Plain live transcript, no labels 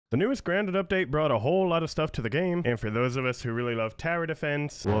The newest grounded update brought a whole lot of stuff to the game, and for those of us who really love tower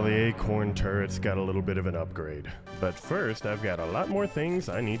defense, well, the acorn turrets got a little bit of an upgrade. But first, I've got a lot more things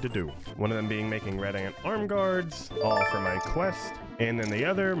I need to do. One of them being making red ant arm guards, all for my quest, and then the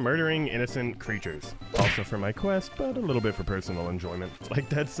other, murdering innocent creatures. Also for my quest, but a little bit for personal enjoyment. Like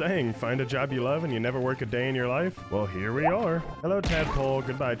that saying, find a job you love and you never work a day in your life? Well, here we are. Hello, Tadpole.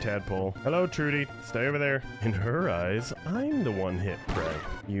 Goodbye, Tadpole. Hello, Trudy. Stay over there. In her eyes, I'm the one hit prey.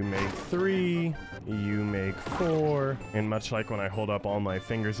 You make 3, you make 4, and much like when I hold up all my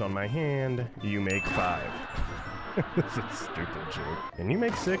fingers on my hand, you make 5. This is a stupid joke. And you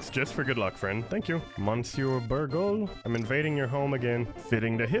make 6 just for good luck, friend. Thank you. Monsieur Burgle, I'm invading your home again.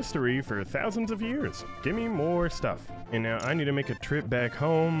 Fitting to history for thousands of years. Give me more stuff. And now I need to make a trip back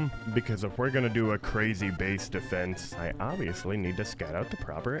home, because if we're gonna do a crazy base defense, I obviously need to scout out the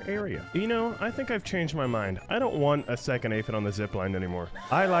proper area. You know, I think I've changed my mind. I don't want a second aphid on the zipline anymore.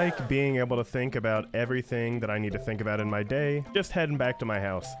 I like being able to think about everything that I need to think about in my day, just heading back to my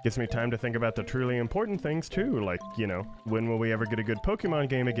house. Gives me time to think about the truly important things too, like, you know, when will we ever get a good Pokemon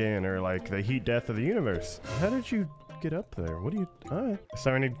game again, or like the heat death of the universe. How did you get up there? What do you... Alright.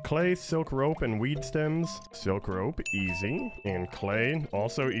 So I need clay, silk rope, and weed stems. Silk rope, easy. And clay,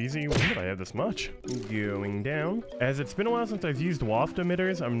 also easy. When did I have this much? Going down. As it's been a while since I've used waft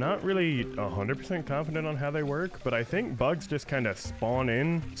emitters, I'm not really 100% confident on how they work, but I think bugs just kind of spawn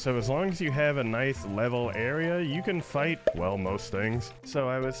in. So as long as you have a nice level area, you can fight, well, most things. So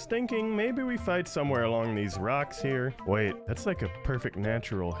I was thinking maybe we fight somewhere along these rocks here. Wait, that's like a perfect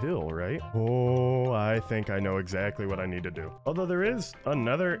natural hill, right? Oh, I think I know exactly what I need to do. Although there is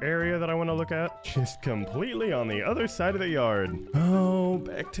another area that I want to look at, just completely on the other side of the yard. Oh,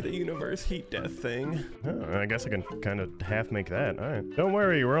 back to the universe heat death thing. Oh, I guess I can kind of half make that. All right. Don't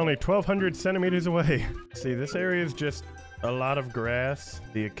worry, we're only 1,200 centimeters away. See, this area is just a lot of grass,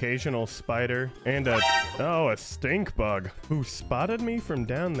 the occasional spider, and a stink bug who spotted me from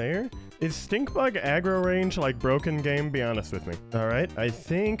down there. Is stink bug aggro range like broken game? Be honest with me. All right, I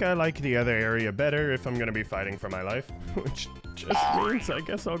think I like the other area better if I'm gonna be fighting for my life, which just means I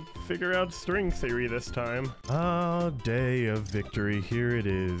guess I'll figure out string theory this time. Ah, day of victory, here it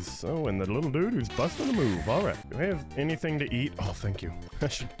is. Oh, and the little dude who's busting a move. All right, do I have anything to eat? Oh, thank you. I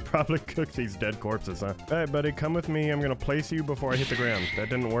should probably cook these dead corpses, huh? All right, buddy, come with me. I'm gonna place you before I hit the ground. That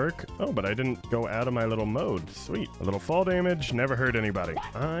didn't work. Oh, but I didn't go out of my little mode. Sweet. A little fall damage, never hurt anybody.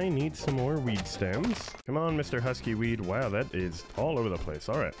 I need some more weed stems. Come on, Mr. Husky Weed. Wow, that is all over the place.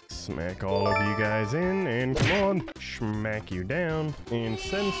 All right, smack all of you guys in, and come on, smack you down, and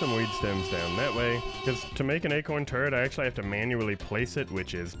send some weed stems down that way, because to make an acorn turret, I actually have to manually place it,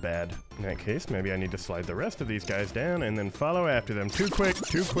 which is bad. In that case, maybe I need to slide the rest of these guys down and then follow after them. Too quick,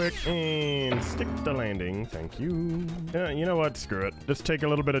 and stick the landing. Thank you. You know what? Screw it. Just take a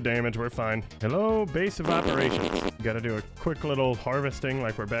little bit of damage. We're fine. Hello, base of operations. Gotta do a quick little harvesting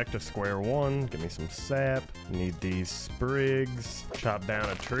like we're back to square one. Give me some sap. Need these sprigs. Chop down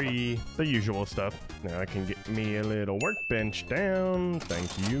a tree. The usual stuff. Now I can get me a little workbench down.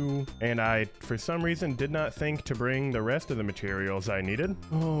 Thank you. And I, for some reason, did not think to bring the rest of the materials I needed.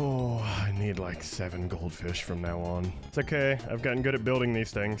 Oh, I need like 7 goldfish from now on. It's okay. I've gotten good at building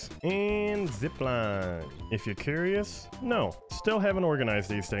these things. And zipline. If you're curious, no. Still haven't organized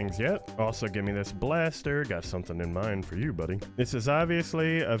these things yet. Also, give me this blaster. Got something in mind for you, buddy. This is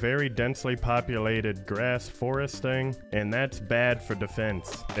obviously a very densely populated grass forest thing, and that's bad for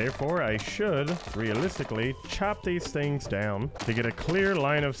defense. Therefore, I should realistically chop these things down to get a clear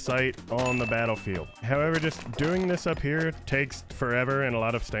line of sight on the battlefield. However, just doing this up here takes forever and a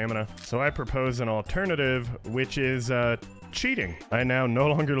lot of stamina. So I propose an alternative, which is cheating. I now no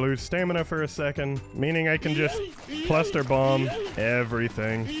longer lose stamina for a second, meaning I can just cluster bomb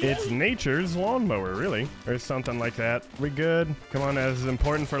everything. It's nature's lawnmower, really, or something like that. We good? Come on, this is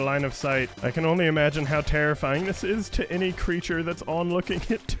important for line of sight. I can only imagine how terrifying this is to any creature that's onlooking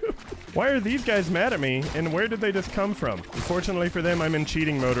it too. Why are these guys mad at me, and where did they just come from? Unfortunately for them, I'm in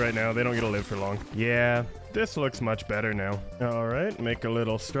cheating mode right now. They don't get to live for long. Yeah. This looks much better now. All right, make a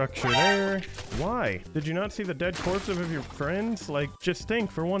little structure there. Why? Did you not see the dead corpses of your friends? Like, just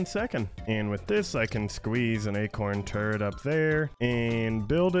think for 1 second. And with this, I can squeeze an acorn turret up there and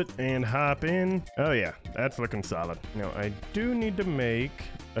build it and hop in. Oh yeah, that's looking solid. Now, I do need to make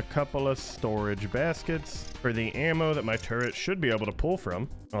a couple of storage baskets for the ammo that my turret should be able to pull from.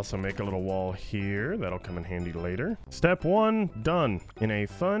 Also make a little wall here. That'll come in handy later. Step 1, done. In a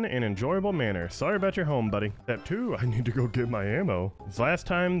fun and enjoyable manner. Sorry about your home, buddy. buddy. Step 2, I need to go get my ammo. This last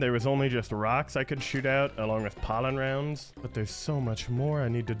time, there was only just rocks I could shoot out along with pollen rounds. But there's so much more I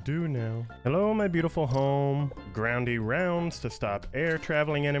need to do now. Hello, my beautiful home. Groundy rounds to stop air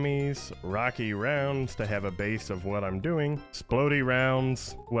traveling enemies. Rocky rounds to have a base of what I'm doing. Splody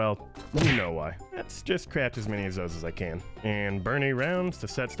rounds, well, you know why. Let's just craft as many of those as I can. And Bernie rounds to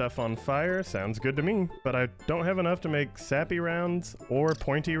set stuff on fire. Sounds good to me. But I don't have enough to make sappy rounds or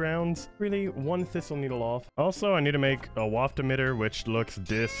pointy rounds. Really, one thistle needle off. Also, I need to make a waft emitter, which looks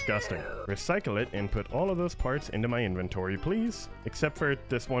disgusting. Recycle it and put all of those parts into my inventory, please. Except for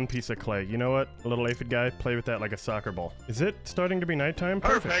this one piece of clay. You know what, little aphid guy? Play with that like a soccer ball. Is it starting to be nighttime?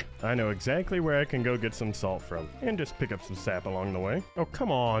 Perfect. I know exactly where I can go get some salt from. And just pick up some sap along the way. Oh,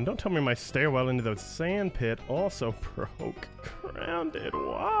 come on. Don't tell me my stairwell into the sand pit also broke. Grounded.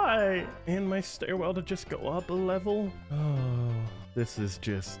 Why? And my stairwell to just go up a level? Oh, this is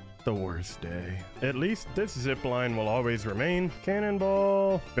just the worst day. At least this zip line will always remain.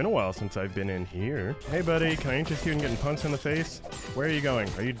 Cannonball. Been a while since I've been in here. Hey buddy, can I interest you in getting punched in the face? Where are you going?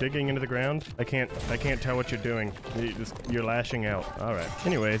 Are you digging into the ground? I can't tell what you're doing. You're lashing out. All right.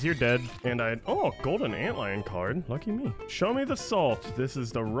 Anyways, you're dead. And oh, golden antlion card. Lucky me. Show me the salt. This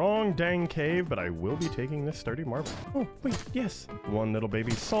is the wrong dang cave, but I will be taking this sturdy marble. Oh, wait, yes. One little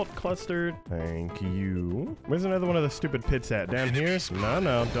baby salt clustered. Thank you. Where's another one of the stupid pits at? Down here?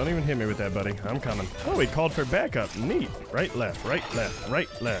 No, don't even hit me with that, buddy. I'm coming. Oh, he called for backup. Neat. Right, left, right, left, right,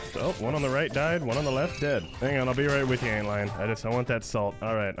 left. Oh, one on the right died, one on the left dead. Hang on, I'll be right with you, antlion. I want that salt.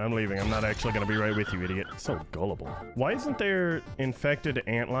 All right, I'm leaving. I'm not actually gonna be right with you, idiot. So gullible. Why isn't there infected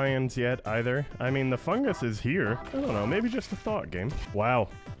antlions yet either? I mean, the fungus is here. I don't know, maybe just a thought, game. Wow.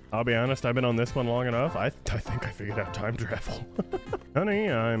 I'll be honest, I've been on this one long enough. I think I figured out time travel. Honey,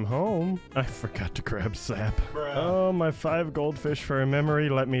 I'm home. I forgot to grab sap. Bruh. Oh, my 5 goldfish for a memory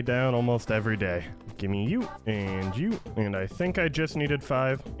let me down almost every day. Give me you, and I think I just needed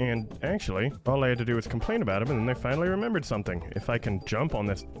 5. And actually, all I had to do was complain about them, and then they finally remembered something. If I can jump on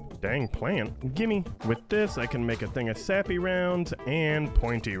this dang plant, gimme. With this, I can make a thing of sappy rounds and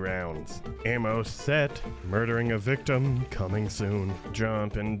pointy rounds. Ammo set. Murdering a victim coming soon.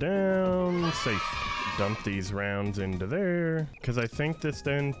 Jumping down. Safe. Dump these rounds into there, because I think this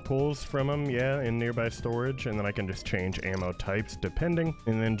then pulls from them, yeah, in nearby storage, and then I can just change ammo types depending,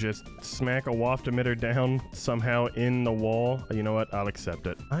 and then just smack a waft emitter down somehow in the wall. You know what? I'll accept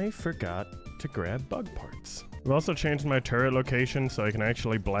it. I forgot to grab bug parts. I've also changed my turret location so I can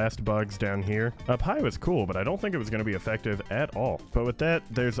actually blast bugs down here. Up high was cool, but I don't think it was going to be effective at all. But with that,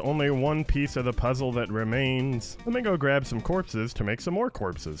 there's only one piece of the puzzle that remains. Let me go grab some corpses to make some more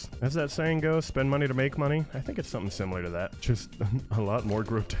corpses. As that saying goes, spend money to make money. I think it's something similar to that, just a lot more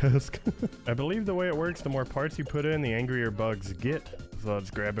grotesque. I believe the way it works, the more parts you put in, the angrier bugs get. So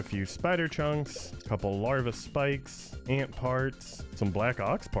let's grab a few spider chunks, a couple larva spikes, ant parts, some black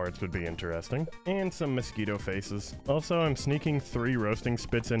ox parts would be interesting, and some mosquito faces. Also, I'm sneaking 3 roasting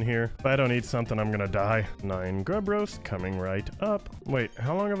spits in here. If I don't eat something, I'm gonna die. 9 grub roast coming right up. Wait,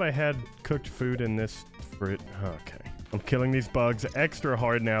 how long have I had cooked food in this frit? Okay. I'm killing these bugs extra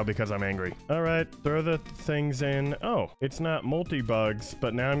hard now because I'm angry. All right, throw the things in. Oh, it's not multi-bugs,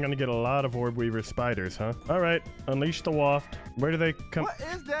 but now I'm gonna get a lot of orb weaver spiders, huh? All right, unleash the waft. Where do they come? What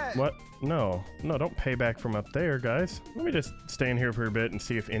is that? What? No, don't pay back from up there, guys. Let me just stay in here for a bit and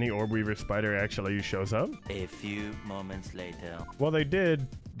see if any orb weaver spider actually shows up. A few moments later. Well, they did,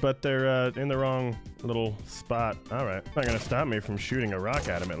 but they're in the wrong little spot. All right, not gonna stop me from shooting a rock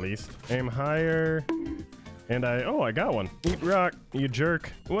at him at least. Aim higher. And I got one. Eat rock, you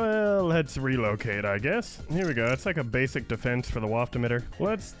jerk. Well, let's relocate, I guess. Here we go. It's like a basic defense for the waft emitter.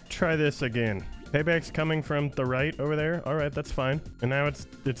 Let's try this again. Payback's coming from the right over there. All right, that's fine. And now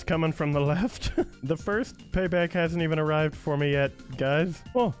it's coming from the left. The first payback hasn't even arrived for me yet, guys.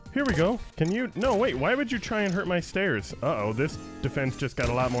 Oh, here we go. Can you? No, wait, why would you try and hurt my stairs? Uh-oh, this defense just got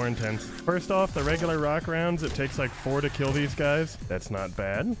a lot more intense. First off, the regular rock rounds, it takes like 4 to kill these guys. That's not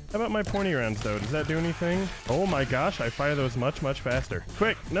bad. How about my pointy rounds, though? Does that do anything? Oh my gosh, I fire those much, much faster.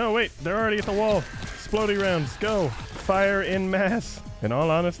 Quick, no, wait, they're already at the wall. Splody rounds, go. Fire in mass. In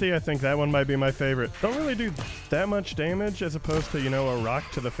all honesty, I think that one might be my favorite. Don't really do that much damage as opposed to, you know, a rock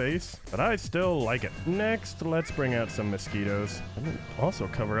to the face, but I still like it. Next, let's bring out some mosquitoes. I'm gonna also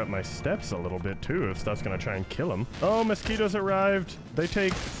cover up my steps a little bit too if stuff's gonna try and kill them. Oh, mosquitoes arrived. They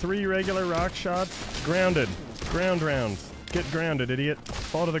take 3 regular rock shots. Grounded. Ground rounds. Get grounded, idiot.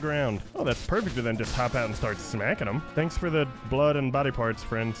 Fall to the ground. Oh, that's perfect to then just hop out and start smacking them. Thanks for the blood and body parts,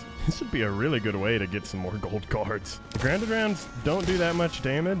 friends. This would be a really good way to get some more gold cards. The grounded rounds don't do that much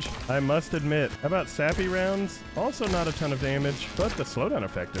damage, I must admit. How about sappy rounds? Also not a ton of damage, but the slowdown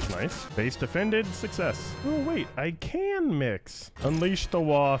effect is nice. Base defended, success. Oh wait, I can mix. Unleash the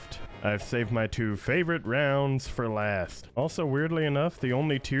waft. I've saved my 2 favorite rounds for last. Also, weirdly enough, the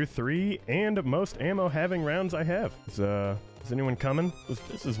only tier 3 and most ammo having rounds I have. Is anyone coming?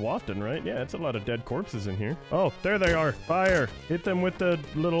 This is wafting, right? Yeah, it's a lot of dead corpses in here. Oh, there they are. Fire. Hit them with the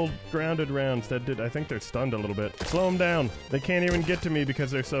little grounded rounds. That did, I think they're stunned a little bit. Slow them down. They can't even get to me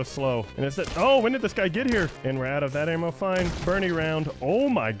because they're so slow. And it's that, oh, when did this guy get here? And we're out of that ammo. Fine. Bernie round. Oh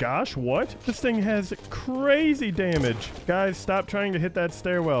my gosh, what? This thing has crazy damage. Guys, stop trying to hit that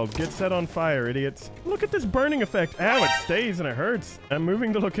stairwell. Get set on fire, idiots. Look at this burning effect. Ow, it stays and it hurts. I'm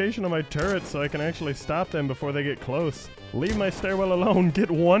moving the location of my turret so I can actually stop them before they get close. Leave my stairwell alone. Get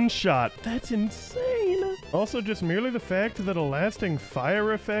 1 shot. That's insane. Also, just merely the fact that a lasting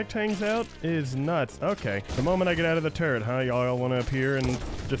fire effect hangs out is nuts. Okay. The moment I get out of the turret, huh? Y'all want to appear and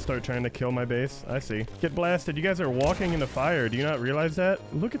just start trying to kill my base? I see. Get blasted. You guys are walking into fire. Do you not realize that?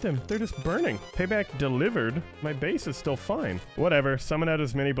 Look at them. They're just burning. Payback delivered. My base is still fine. Whatever. Summon out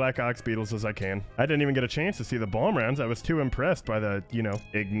as many black ox beetles as I can. I didn't even get a chance to see the bomb rounds. I was too impressed by the,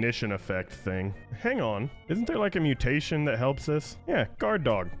 ignition effect thing. Hang on. Isn't there like a mutation that helps this? Yeah, guard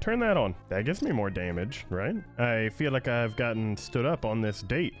dog. Turn that on. That gives me more damage, right? I feel like I've gotten stood up on this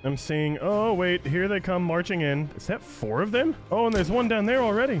date. I'm seeing, oh wait, here they come marching in. Is that 4 of them? Oh, and there's one down there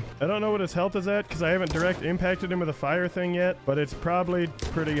already. I don't know what his health is at because I haven't direct impacted him with a fire thing yet, but it's probably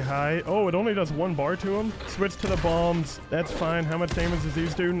pretty high. Oh, it only does 1 bar to him. Switch to the bombs. That's fine. How much damage does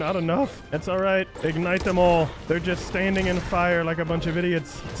these do? Not enough. That's all right. Ignite them all. They're just standing in fire like a bunch of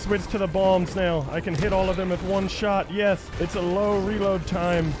idiots. Switch to the bombs now. I can hit all of them with 1 shot. Yes, it's a low reload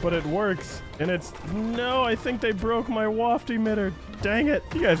time, but it works. And it's, no, I think they broke my waft emitter. Dang it.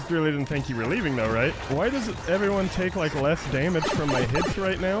 You guys really didn't think you were leaving though, right? Why does everyone take like less damage from my hits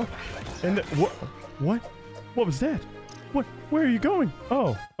right now? And what? What was that? What? Where are you going?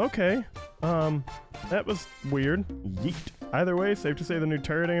 Oh, okay. That was weird. Yeet. Either way, safe to say the new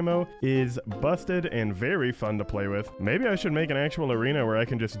turret ammo is busted and very fun to play with. Maybe I should make an actual arena where I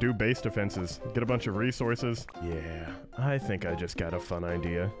can just do base defenses, get a bunch of resources. Yeah, I think I just got a fun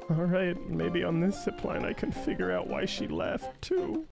idea. All right, maybe on this zipline I can figure out why she left too.